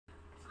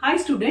Hi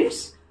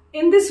students,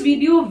 in this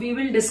video we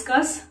will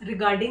discuss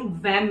regarding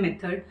VAM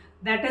method,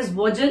 that is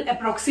Voggel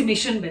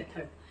approximation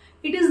method.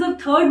 It is the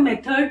third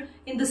method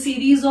in the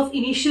series of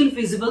initial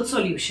feasible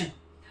solution.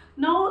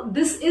 Now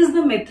this is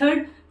the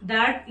method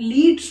that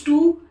leads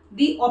to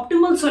the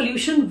optimal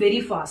solution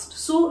very fast.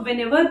 So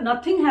whenever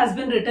nothing has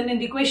been written in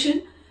the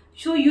question,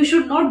 so you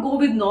should not go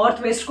with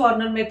northwest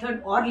corner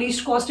method or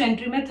least cost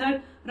entry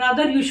method,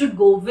 rather you should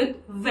go with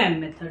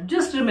VAM method.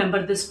 Just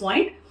remember this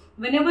point.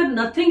 Whenever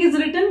nothing is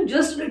written,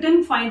 just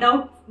written find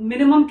out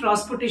minimum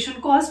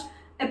transportation cost,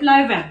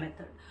 apply VAM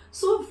method.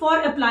 So for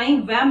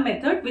applying VAM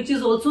method, which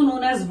is also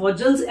known as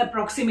Voggel's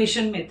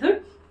approximation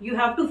method, you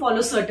have to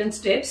follow certain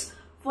steps.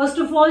 First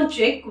of all,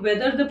 check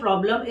whether the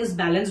problem is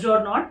balanced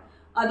or not.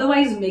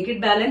 Otherwise, make it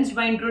balanced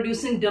by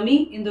introducing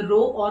dummy in the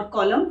row or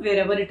column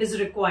wherever it is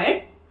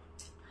required.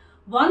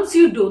 Once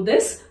you do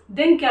this,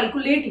 then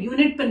calculate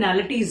unit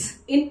penalties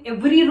in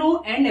every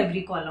row and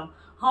every column.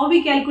 How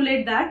we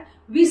calculate that?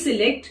 We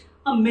select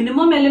a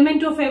minimum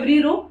element of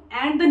every row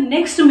and the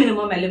next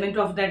minimum element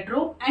of that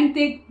row and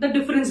take the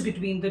difference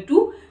between the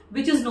two,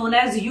 which is known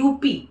as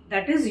UP,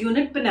 that is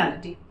unit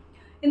penalty.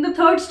 In the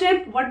third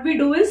step, what we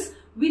do is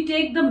we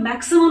take the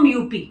maximum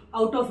UP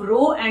out of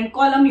row and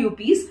column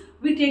UPs.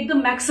 We take the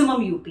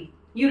maximum UP,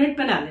 unit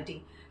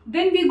penalty.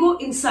 Then we go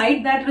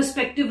inside that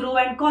respective row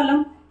and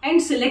column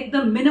and select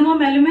the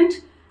minimum element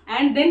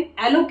and then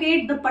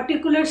allocate the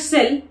particular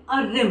cell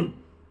a rim.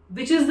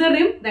 Which is the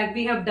rim that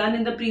we have done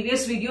in the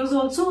previous videos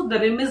also. The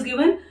rim is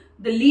given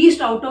the least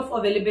out of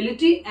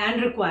availability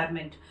and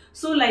requirement.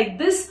 So like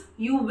this,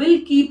 you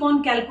will keep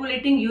on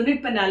calculating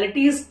unit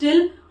penalties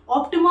till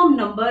optimum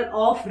number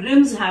of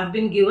rims have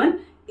been given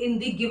in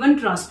the given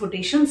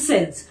transportation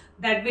cells.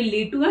 That will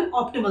lead to an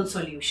optimal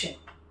solution.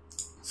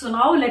 So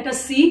now let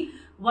us see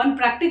one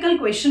practical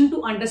question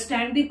to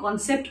understand the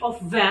concept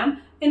of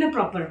VAM in a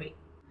proper way.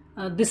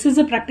 This is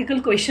a practical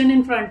question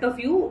in front of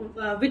you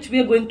which we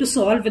are going to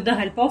solve with the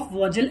help of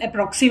Voggel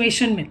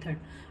approximation method.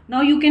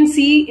 Now you can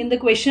see in the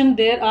question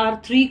there are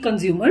three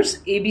consumers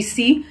A, B,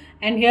 C,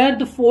 and here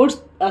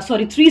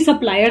the three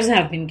suppliers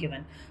have been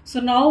given. So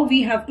now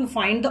we have to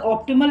find the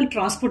optimal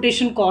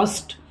transportation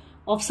cost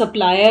of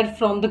supplier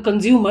from the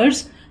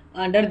consumers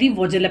under the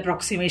Voggel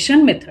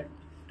approximation method.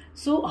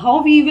 So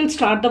how we will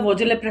start the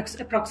Voggel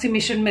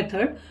approximation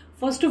method?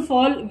 First of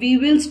all, we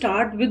will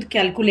start with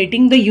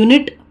calculating the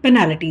unit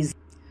penalties.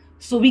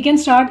 So we can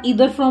start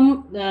either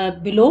from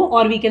below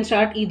or we can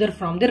start either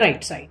from the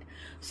right side.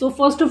 So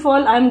first of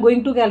all, I am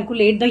going to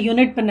calculate the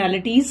unit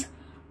penalties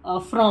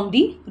from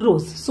the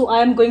rows. So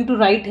I am going to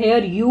write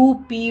here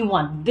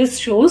UP1. This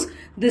shows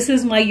this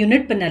is my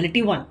unit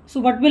penalty 1.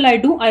 So what will I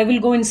do? I will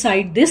go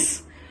inside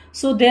this.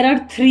 So there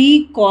are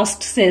three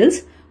cost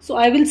cells. So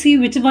I will see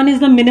which one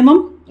is the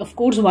minimum. Of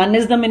course, 1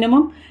 is the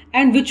minimum.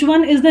 And which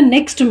one is the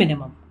next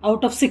minimum?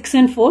 Out of 6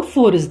 and 4,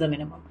 4 is the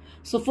minimum.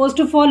 So first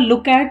of all,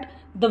 look at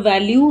the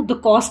value, the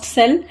cost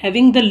cell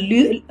having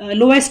the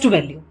lowest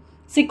value.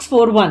 6,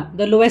 4, 1.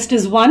 The lowest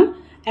is 1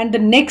 and the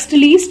next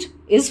least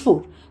is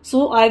 4.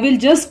 So I will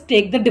just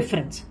take the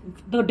difference.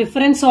 The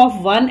difference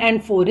of 1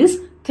 and 4 is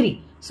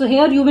 3. So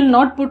here you will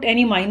not put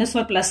any minus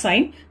or plus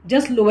sign.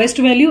 Just lowest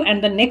value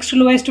and the next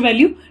lowest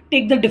value.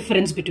 Take the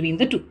difference between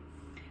the two.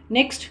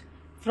 Next,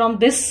 from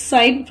this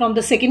side, from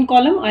the second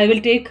column, I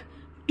will take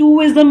 2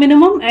 is the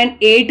minimum and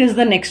 8 is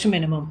the next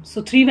minimum.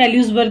 So three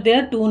values were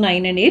there, 2,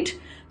 9 and 8.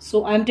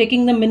 So I am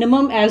taking the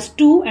minimum as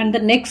 2 and the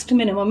next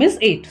minimum is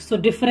 8. So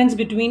difference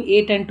between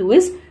 8 and 2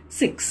 is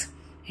 6.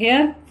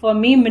 Here for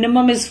me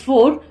minimum is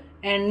 4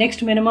 and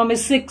next minimum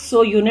is 6.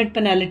 So unit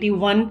penalty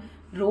 1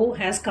 row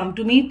has come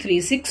to me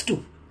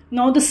 362.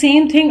 Now the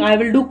same thing I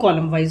will do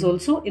column wise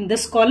also. In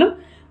this column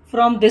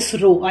from this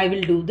row I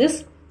will do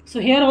this. So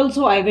here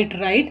also I will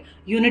write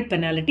unit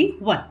penalty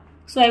 1.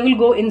 So I will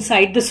go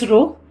inside this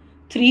row.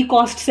 Three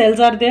cost cells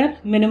are there.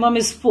 Minimum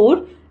is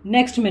 4.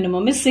 Next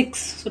minimum is 6.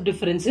 So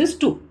difference is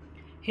 2.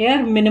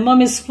 Here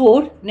minimum is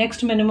 4.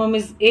 Next minimum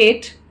is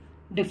 8.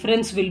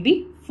 Difference will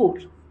be 4.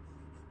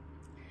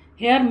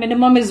 Here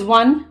minimum is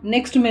 1.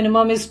 Next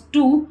minimum is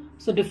 2.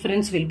 So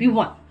difference will be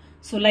 1.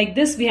 So like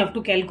this we have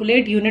to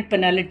calculate unit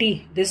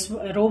penalty this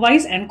row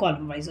wise and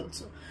column wise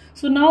also.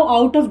 So now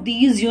out of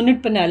these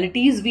unit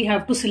penalties we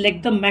have to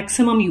select the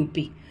maximum UP.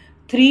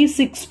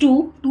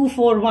 362,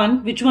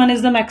 241. Which one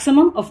is the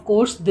maximum? Of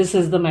course, this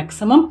is the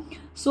maximum.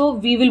 So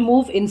we will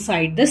move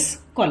inside this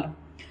column.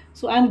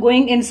 So I am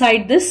going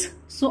inside this.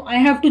 So I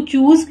have to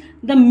choose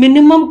the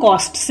minimum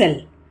cost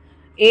cell.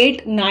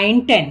 8,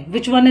 9, 10.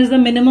 Which one is the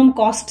minimum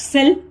cost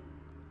cell?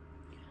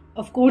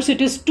 Of course,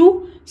 it is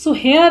 2. So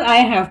here I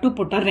have to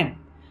put a rim.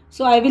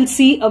 So I will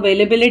see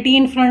availability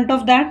in front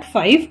of that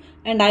 5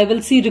 and I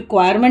will see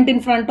requirement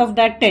in front of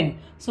that 10.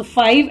 So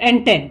 5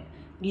 and 10.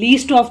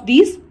 Least of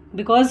these.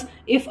 Because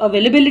if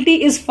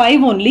availability is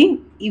 5 only,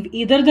 if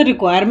either the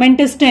requirement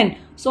is 10,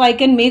 so I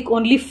can make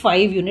only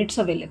 5 units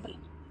available.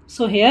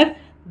 So here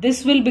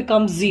this will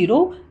become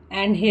 0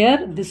 and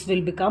here this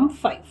will become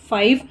 5.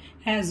 5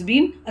 has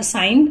been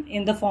assigned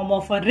in the form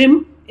of a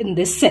rim in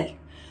this cell.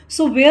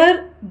 So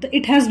where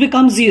it has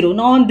become 0,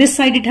 now on this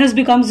side it has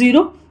become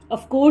 0,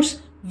 Of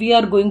course, we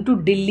are going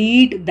to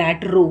delete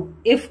that row.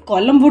 If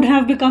column would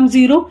have become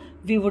 0,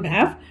 we would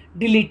have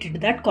deleted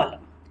that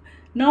column.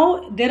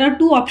 Now there are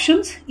two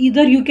options.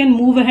 Either you can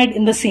move ahead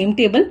in the same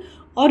table,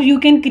 or you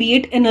can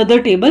create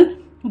another table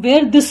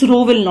where this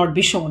row will not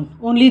be shown.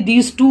 Only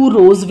these two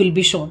rows will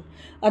be shown.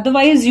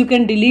 Otherwise, you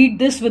can delete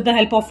this with the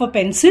help of a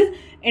pencil,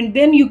 and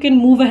then you can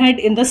move ahead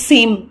in the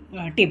same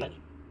table.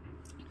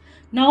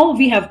 Now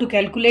we have to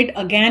calculate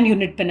again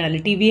unit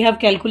penalty. We have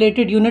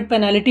calculated unit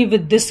penalty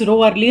with this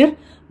row earlier.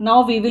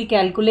 Now we will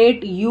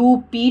calculate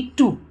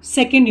UP2,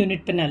 second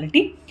unit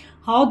penalty.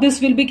 How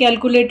this will be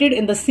calculated?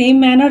 In the same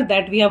manner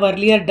that we have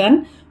earlier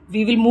done.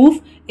 We will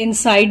move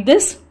inside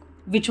this.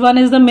 Which one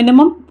is the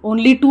minimum?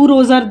 Only two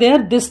rows are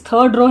there. This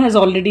third row has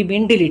already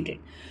been deleted.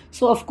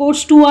 So of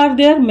course 2 are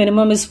there.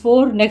 Minimum is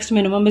 4. Next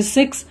minimum is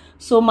 6.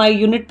 So my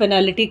unit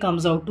penalty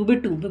comes out to be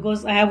 2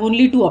 because I have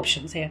only two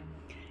options here.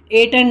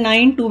 8 and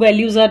 9, two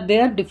values are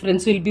there.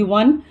 Difference will be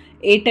 1.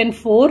 8 and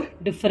 4,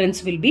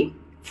 difference will be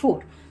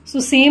 4. So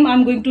same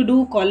I'm going to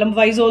do column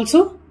wise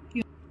also.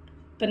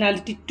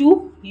 Penalty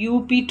 2,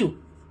 UP2.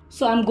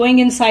 So I'm going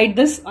inside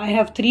this. I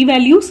have three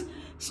values.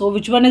 So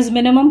which one is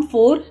minimum?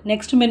 4.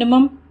 Next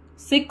minimum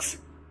 6.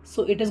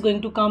 So it is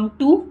going to come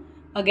 2.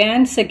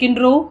 Again second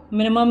row,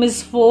 minimum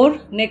is 4.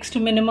 Next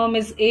minimum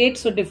is 8.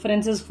 So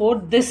difference is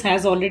 4. This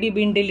has already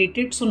been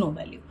deleted. So no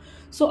value.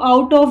 So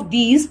out of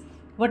these,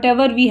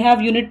 whatever we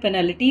have unit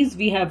penalties,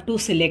 we have to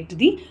select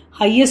the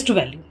highest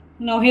value.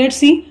 Now here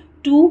see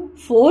 2,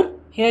 4.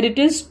 Here it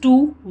is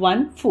 2,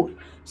 1, 4.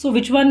 So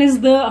which one is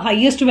the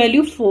highest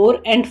value?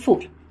 4 and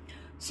 4.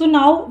 So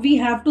now we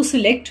have to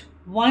select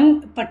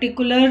one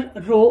particular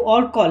row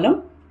or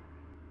column,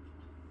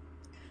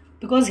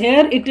 because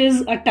here it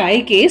is a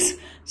tie case.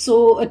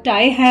 So a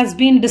tie has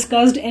been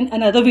discussed in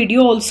another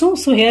video also.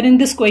 So here in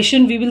this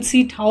question we will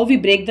see how we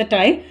break the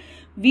tie.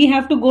 We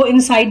have to go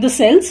inside the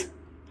cells,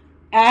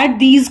 add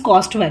these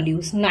cost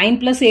values. 9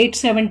 plus 8,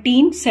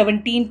 17,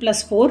 17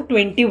 plus 4,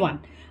 21.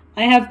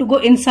 I have to go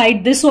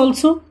inside this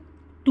also.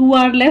 2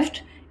 are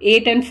left,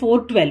 8 and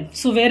 4, 12.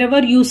 So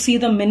wherever you see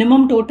the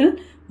minimum total,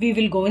 we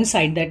will go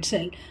inside that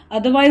cell.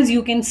 Otherwise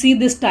you can see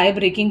this tie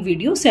breaking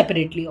video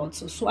separately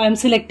also. So I am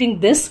selecting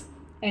this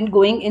and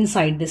going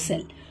inside this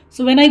cell.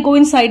 So when I go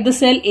inside the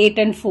cell 8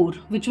 and 4,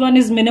 which one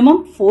is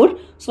minimum? 4.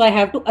 So I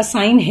have to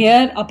assign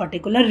here a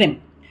particular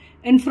rim.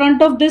 In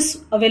front of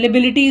this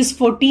availability is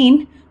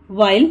 14,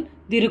 while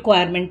the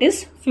requirement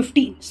is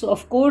 15. So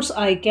of course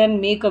I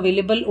can make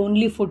available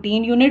only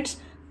 14 units.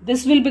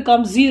 This will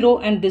become 0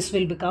 and this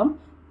will become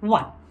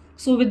 1.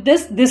 So with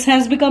this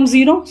has become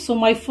 0. So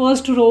my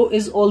first row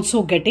is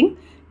also getting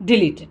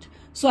deleted.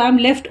 So I am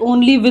left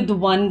only with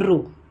one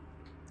row.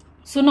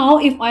 So now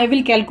if I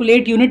will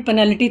calculate unit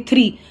penalty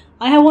 3,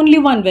 I have only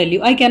one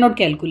value. I cannot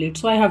calculate.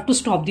 So I have to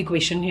stop the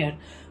question here.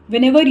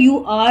 Whenever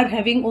you are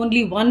having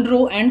only one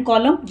row and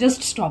column,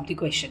 just stop the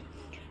question.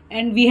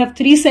 And we have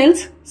three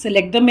cells.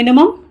 Select the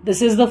minimum.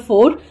 This is the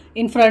 4.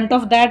 In front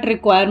of that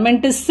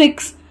requirement is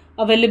 6.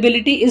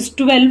 Availability is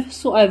 12.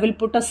 So I will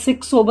put a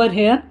 6 over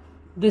here.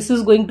 This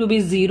is going to be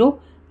 0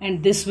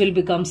 and this will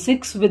become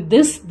 6. With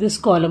this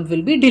column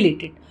will be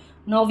deleted.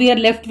 Now we are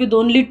left with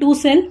only two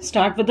cells.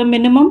 Start with the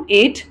minimum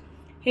 8.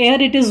 Here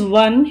it is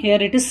 1.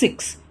 Here it is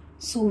 6.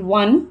 So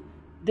 1.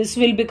 This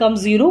will become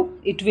 0.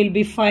 It will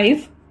be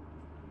 5.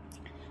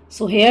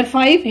 So here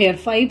 5, here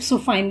 5. So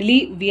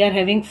finally we are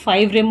having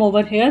 5 rim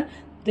over here.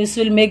 This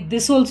will make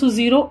this also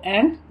 0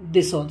 and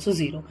this also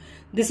 0.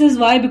 This is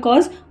why,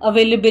 because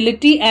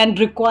availability and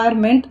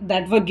requirement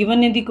that were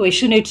given in the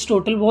question, its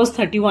total was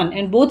 31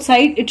 and both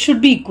sides it should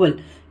be equal.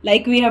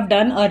 Like we have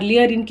done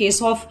earlier in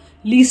case of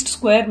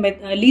least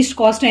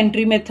cost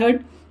entry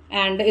method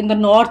and in the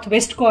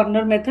northwest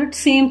corner method,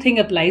 same thing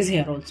applies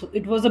here also.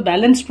 It was a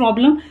balanced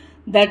problem.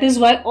 That is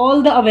why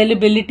all the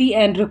availability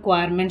and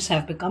requirements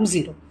have become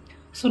 0.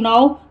 So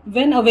now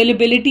when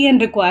availability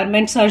and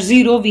requirements are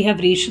 0, we have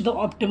reached the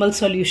optimal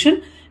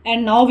solution.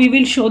 And now we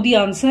will show the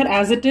answer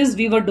as it is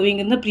we were doing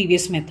in the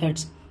previous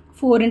methods.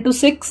 4 into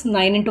 6,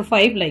 9 into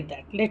 5, like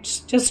that.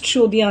 Let's just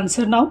show the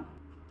answer now.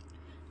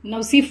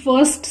 Now see,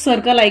 first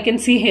circle I can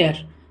see here.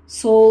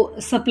 So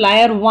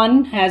supplier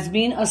 1 has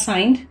been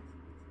assigned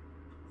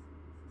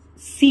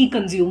C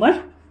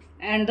consumer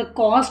and the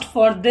cost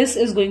for this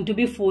is going to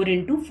be 4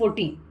 into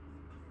 14.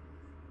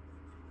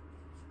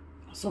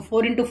 So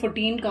 4 into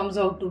 14 comes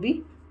out to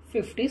be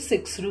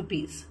 56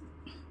 rupees.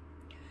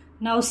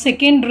 Now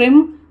second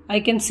rim, I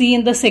can see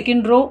in the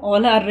second row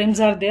all our rims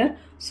are there.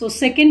 So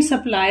second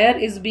supplier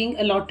is being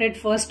allotted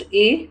first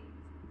A,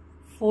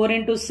 4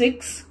 into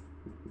 6,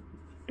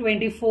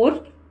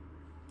 24.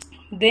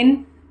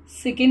 Then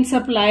second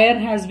supplier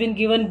has been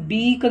given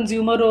B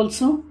consumer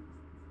also,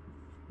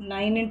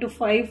 9 into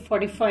 5,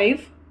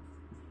 45.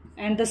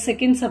 And the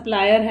second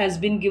supplier has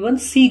been given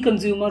C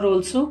consumer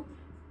also,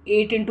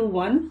 8 into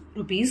 1,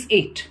 rupees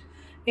 8.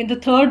 In the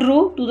third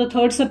row to the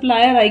third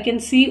supplier, I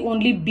can see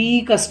only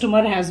B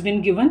customer has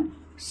been given.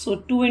 So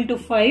 2 into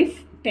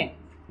 5, 10.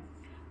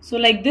 So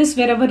like this,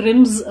 wherever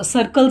rims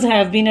circles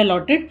have been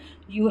allotted,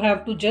 you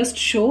have to just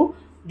show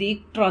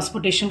the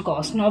transportation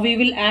cost. Now we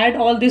will add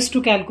all this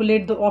to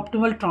calculate the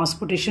optimal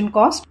transportation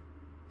cost.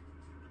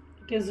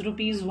 It is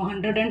rupees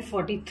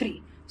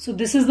 143. So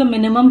this is the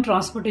minimum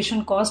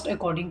transportation cost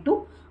according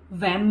to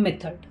VAM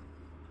method.